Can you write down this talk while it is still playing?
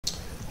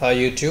Hi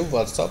YouTube,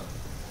 what's up?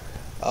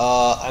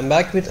 I'm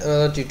back with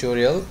another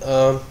tutorial.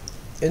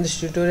 In this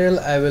tutorial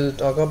I will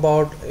talk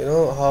about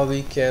how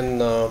we can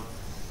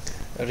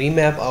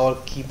remap our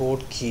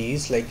keyboard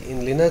keys. Like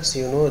in Linux,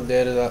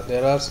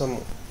 there are some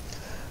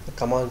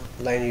command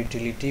line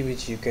utility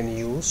which you can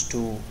use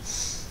to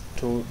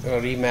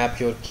remap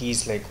your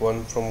keys, like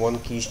one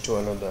keys to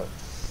another.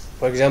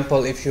 For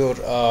example, if your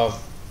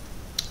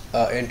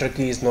enter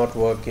key is not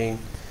working,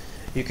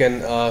 you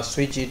can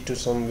switch it to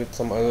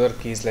some other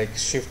keys like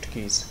shift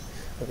keys.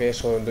 Okay,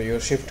 so your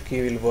shift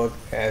key will work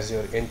as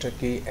your enter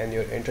key and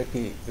your enter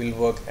key will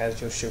work as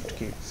your shift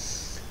key.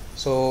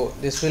 So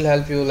this will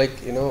help you,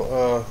 like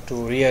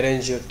to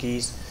rearrange your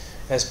keys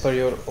as per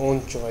your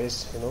own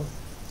choice.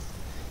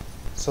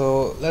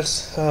 So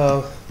let's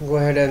go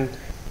ahead and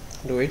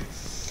do it.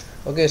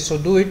 Okay, so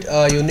do it.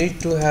 You need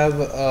to have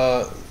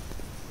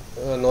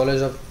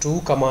knowledge of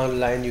two command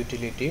line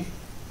utility,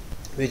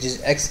 which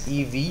is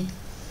XEV,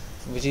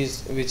 which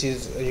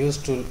is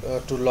used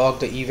to log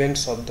the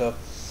events of the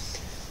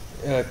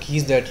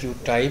keys that you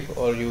type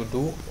or you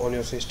do on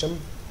your system,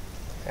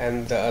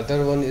 and the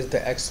other one is the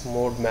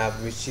xmod map,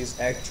 which is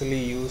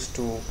actually used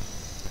to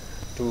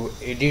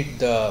edit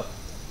the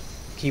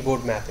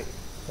keyboard mapping.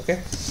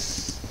 Okay,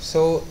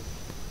 so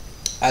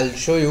I'll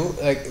show you.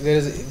 Like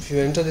if you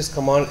enter this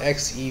command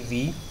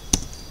XEV,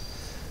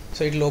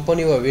 so it will open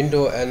you a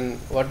window, and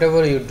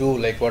whatever you do,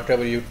 like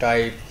whatever you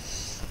type,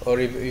 or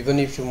even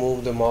if you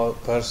move the mouse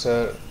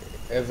cursor,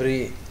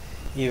 every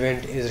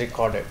event is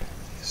recorded.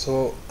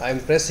 So I'm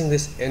pressing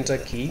this enter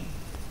key.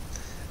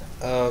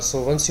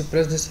 So once you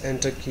press this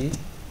enter key,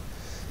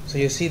 so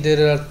you see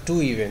there are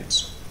two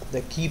events: the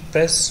key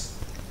press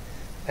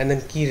and then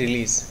key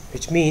release,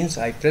 which means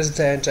I press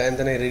the enter and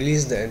then I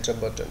release the enter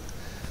button.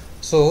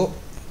 So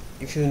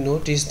if you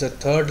notice the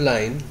third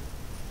line,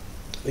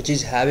 which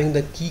is having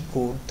the key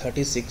code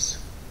 36,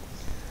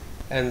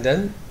 and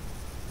then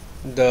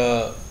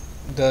the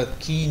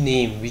key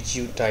name which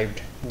you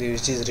typed,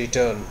 which is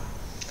return,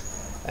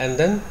 and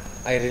then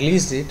I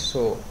released it,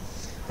 so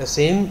the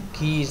same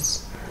key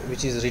is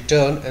which is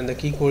return, and the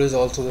key code is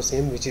also the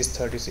same, which is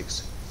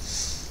 36.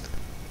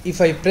 If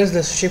I press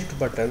the shift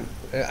button,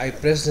 I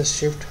press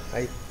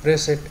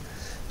it,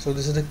 so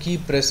this is the key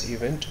press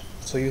event.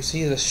 So you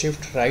see the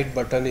shift right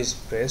button is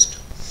pressed,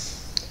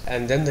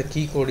 and then the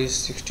key code is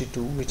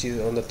 62, which is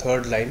on the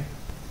third line,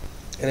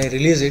 and I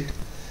release it.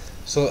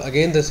 So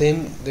again the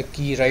same, the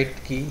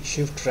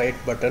shift right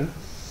button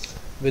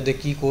with the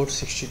key code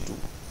 62.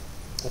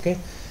 Okay,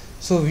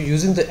 so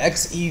using the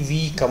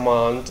XEV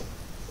command,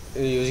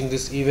 using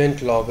this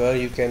event logger,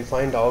 you can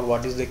find out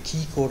what is the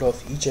key code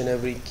of each and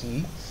every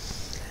key,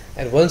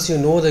 and once you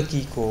know the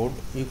key code,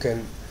 you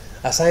can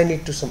assign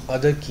it to some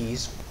other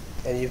keys,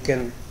 and you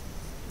can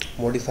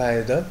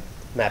modify the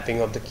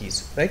mapping of the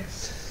keys, right?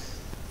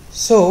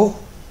 So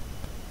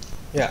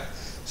yeah,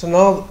 so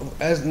now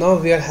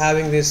we are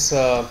having this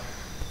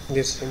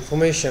this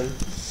information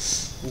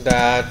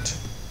that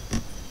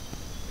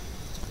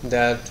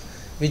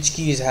which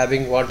key is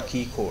having what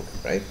key code,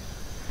 right?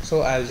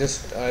 So I'll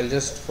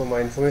just for my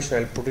information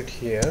I'll put it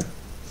here.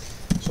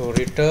 So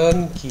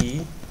return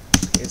key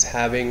is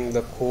having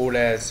the code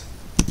as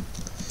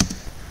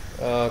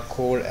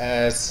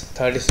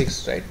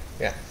 36, right?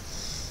 Yeah,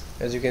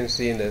 as you can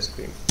see in the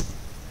screen.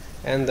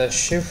 And the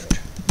shift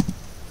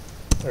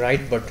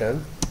right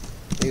button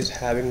is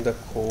having the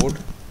code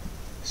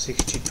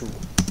 62,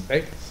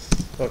 right?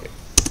 Okay,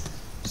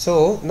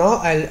 so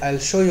now I'll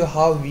show you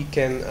how we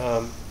can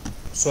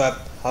swap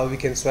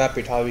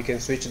it, how we can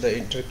switch the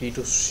enter key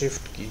to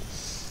shift key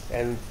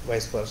and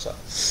vice versa.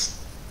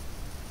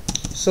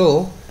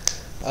 So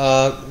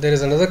there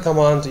is another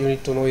command you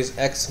need to know, is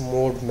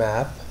xmod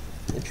map.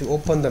 If you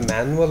open the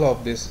manual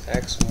of this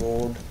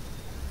xmod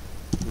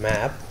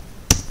map,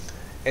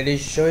 it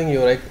is showing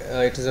you, like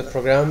it is a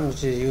program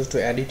which is used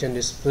to edit and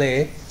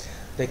display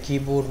the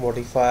keyboard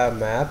modifier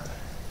map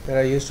that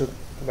are used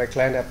by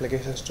client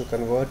applications to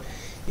convert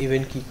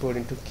event key code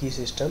into key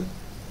system.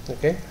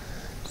 Okay,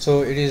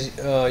 so it is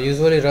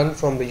usually run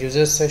from the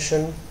user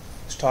session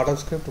startup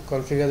script to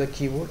configure the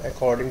keyboard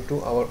according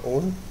to our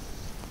own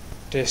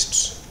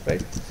tastes,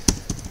 right?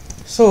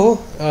 So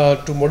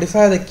to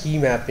modify the key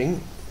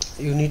mapping,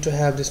 you need to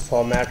have this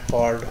format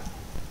called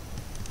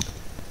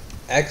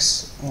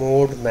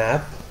xmod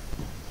map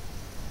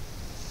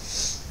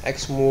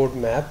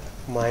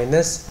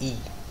minus e,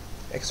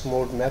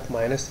 xmod map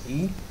minus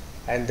e,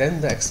 and then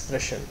the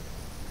expression.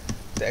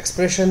 The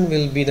expression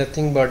will be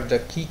nothing but the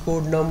key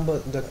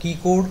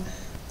code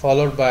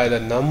followed by the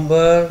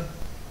number,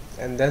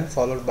 and then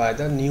followed by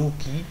the new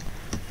key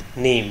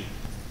name,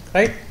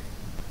 right?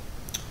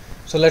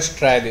 So let's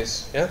try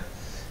this. Yeah,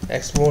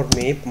 xmod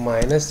map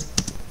minus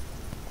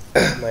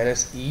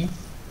minus e,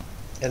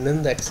 and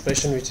then the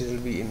expression which will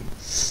be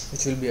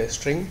a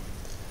string.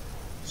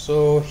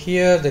 So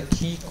here the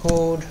key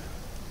code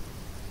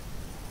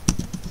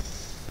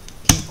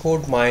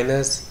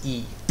minus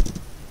e,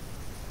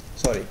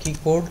 sorry, key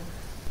code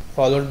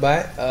followed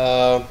by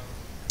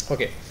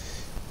okay,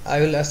 I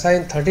will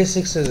assign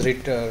 36 as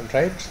return,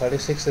 right?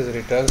 36 is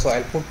return, so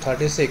I'll put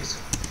 36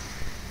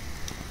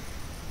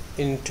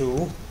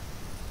 into,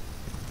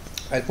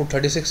 I'll put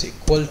 36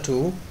 equal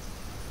to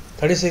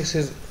 36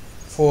 is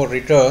for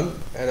return,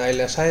 and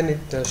I'll assign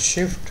it the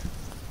shift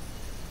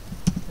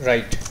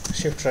right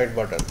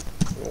button.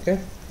 Okay,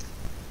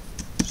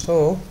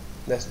 so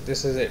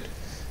this is it.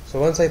 So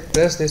once I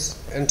press this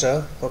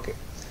enter, okay,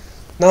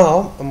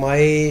 now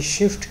my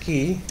shift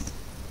key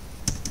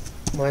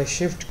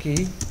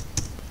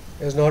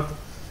is not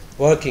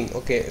working.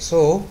 Okay,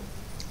 so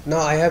now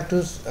I have to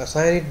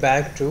assign it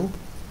back to,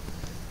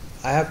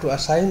 I have to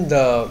assign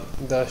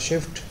the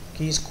shift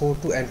keys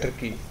code to enter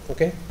key.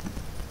 Okay,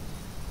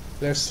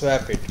 let's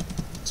swap it.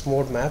 It's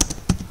mode map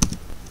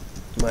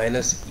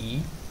minus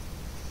E,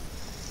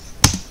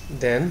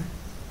 then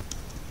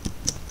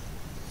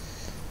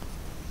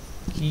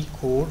key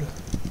code,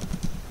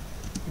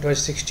 it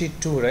was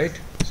 62, right?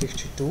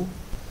 62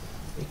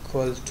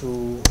 equal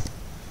to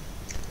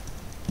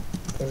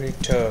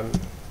return,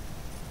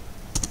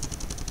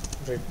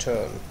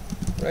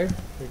 right?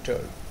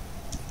 Return,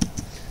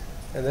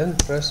 and then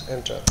press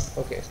enter.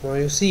 Okay, so now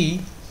you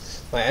see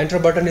my enter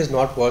button is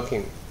not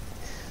working.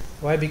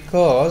 Why?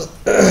 Because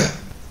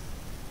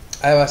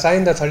I have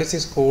assigned the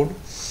 36 code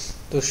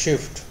to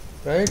shift,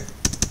 right?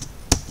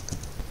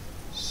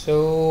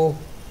 So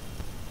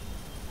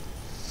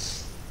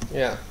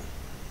yeah,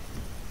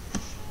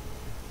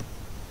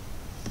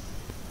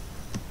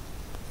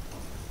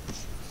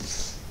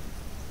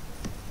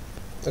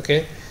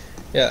 okay,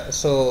 yeah,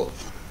 so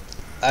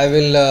I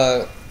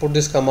will put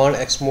this command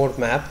xmode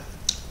map.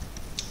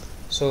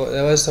 So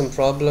there was some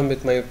problem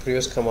with my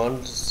previous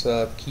command. This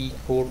key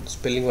code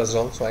spelling was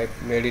wrong, so I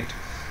made it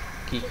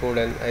key code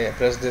and I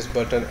pressed this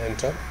button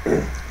enter.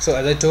 So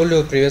as I told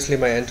you previously,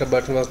 my enter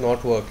button was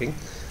not working,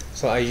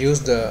 so I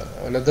used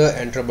another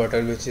enter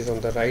button which is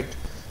on the right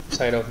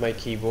side of my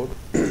keyboard.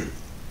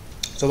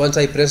 So once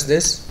I press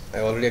this, I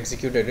already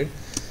executed it.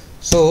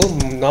 So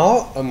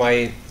now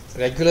my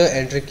regular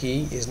enter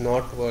key is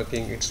not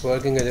working, it's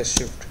working as a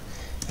shift,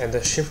 and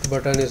the shift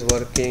button is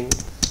working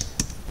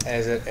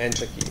as an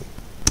enter key,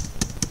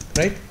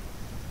 right?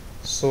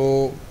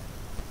 So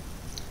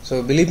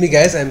believe me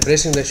guys, I'm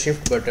pressing the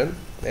shift button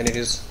and it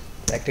is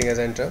acting as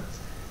enter,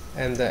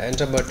 and the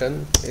enter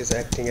button is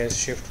acting as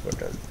shift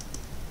button,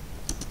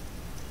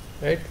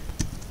 right?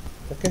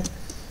 Okay,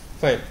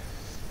 fine.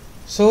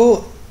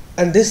 So,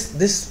 and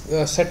this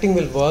setting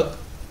will work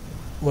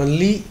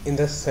only in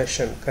the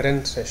session,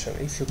 current session.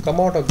 If you come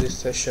out of this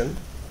session,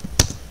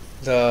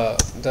 the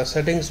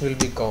settings will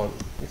be gone.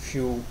 If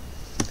you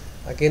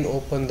again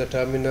open the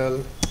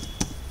terminal,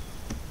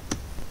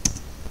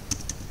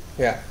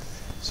 yeah,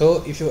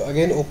 so if you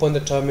again open the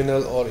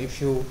terminal, or if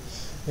you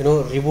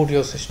reboot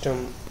your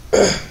system,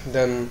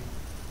 then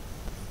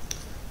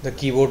the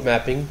keyboard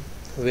mapping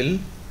will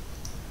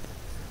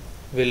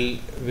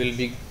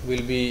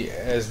be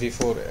as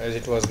before, as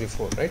it was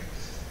before, right?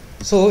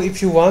 So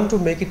if you want to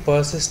make it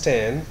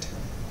persistent,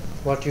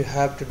 what you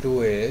have to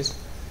do is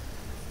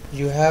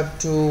you have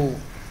to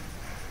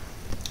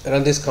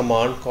run this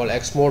command called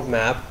xmode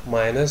map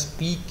minus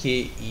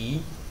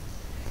pke,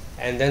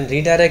 and then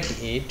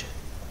redirect it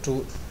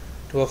to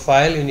a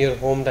file in your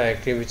home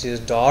directory which is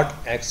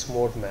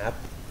 .xmodemap.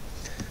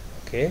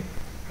 Okay,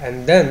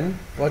 and then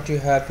what you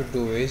have to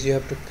do is you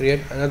have to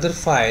create another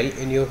file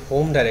in your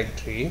home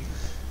directory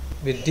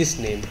with this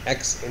name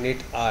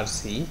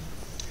xinitrc,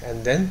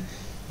 and then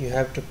you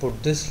have to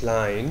put this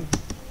line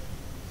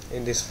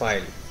in this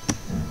file.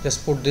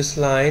 Just put this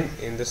line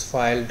in this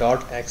file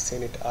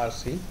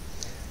 .xinitrc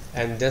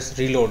and just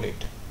reload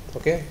it.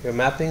 Okay, your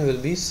mapping will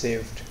be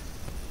saved.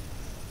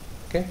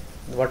 Okay,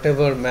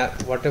 whatever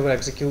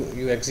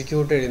you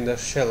executed in the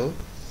shell,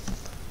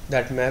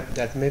 that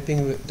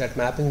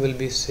mapping will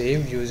be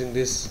saved using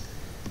this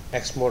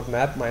xmode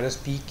map minus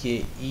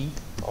pke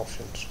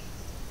options.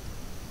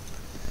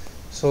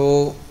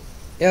 So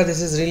yeah,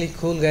 this is really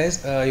cool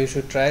guys. You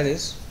should try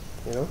this,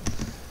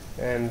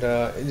 and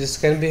this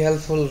can be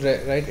helpful,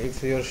 right?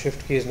 If your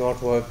shift key is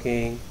not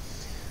working,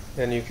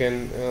 then you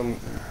can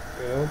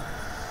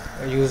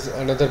use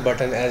another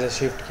button as a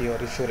shift key,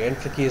 or if your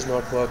enter key is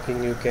not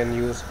working, you can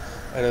use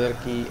another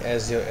key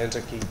as your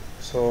enter key.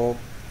 So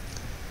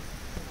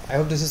I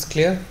hope this is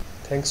clear.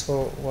 Thanks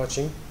for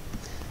watching.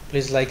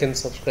 Please like and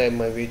subscribe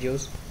my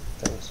videos.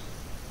 Thanks.